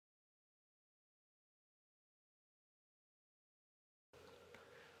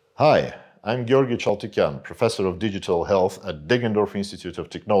Hi, I'm Georg Muenzenrieder, Professor of Digital Health at Deggendorf Institute of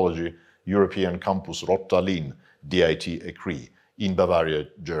Technology, European Campus Rottalin, DIT-ECRI, in Bavaria,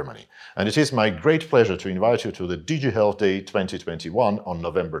 Germany. And it is my great pleasure to invite you to the DigiHealthDay-2021 on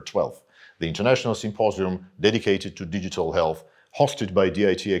November 12th, the international symposium dedicated to digital health, hosted by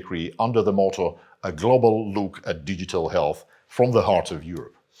DIT-ECRI under the motto, A Global Look at Digital Health from the Heart of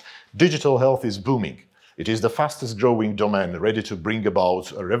Europe. Digital health is booming. It is the fastest growing domain ready to bring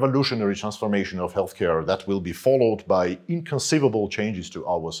about a revolutionary transformation of healthcare that will be followed by inconceivable changes to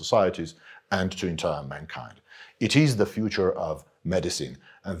our societies and to entire mankind. It is the future of medicine,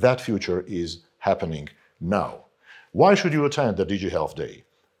 and that future is happening now. Why should you attend the DigiHealth Day?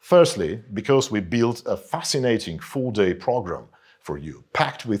 Firstly, because we built a fascinating full-day program for you,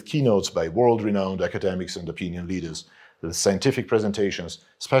 packed with keynotes by world-renowned academics and opinion leaders, the scientific presentations,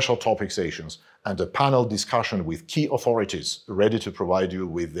 special topic sessions, and a panel discussion with key authorities ready to provide you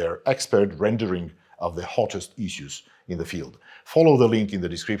with their expert rendering of the hottest issues in the field. Follow the link in the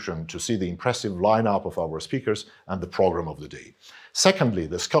description to see the impressive lineup of our speakers and the program of the day. Secondly,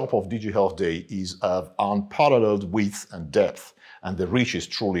 the scope of DigiHealth Day is of unparalleled width and depth, and the reach is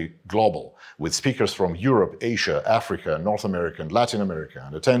truly global, with speakers from Europe, Asia, Africa, North America, and Latin America,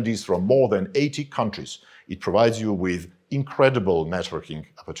 and attendees from more than 80 countries. It provides you with incredible networking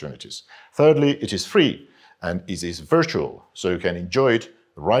opportunities. Thirdly, it is free and it is virtual, so you can enjoy it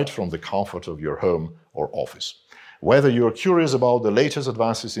right from the comfort of your home or office. Whether you're curious about the latest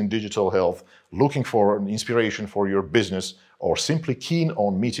advances in digital health, looking for an inspiration for your business, or simply keen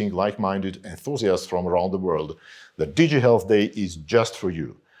on meeting like-minded enthusiasts from around the world, the DigiHealth Day is just for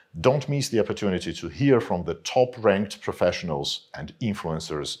you. Don't miss the opportunity to hear from the top-ranked professionals and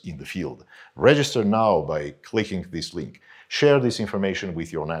influencers in the field. Register now by clicking this link. Share this information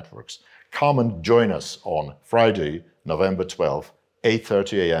with your networks. Come and join us on Friday, November 12th,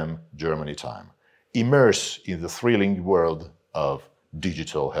 8:30 a.m. Germany time. Immerse in the thrilling world of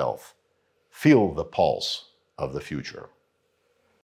digital health. Feel the pulse of the future.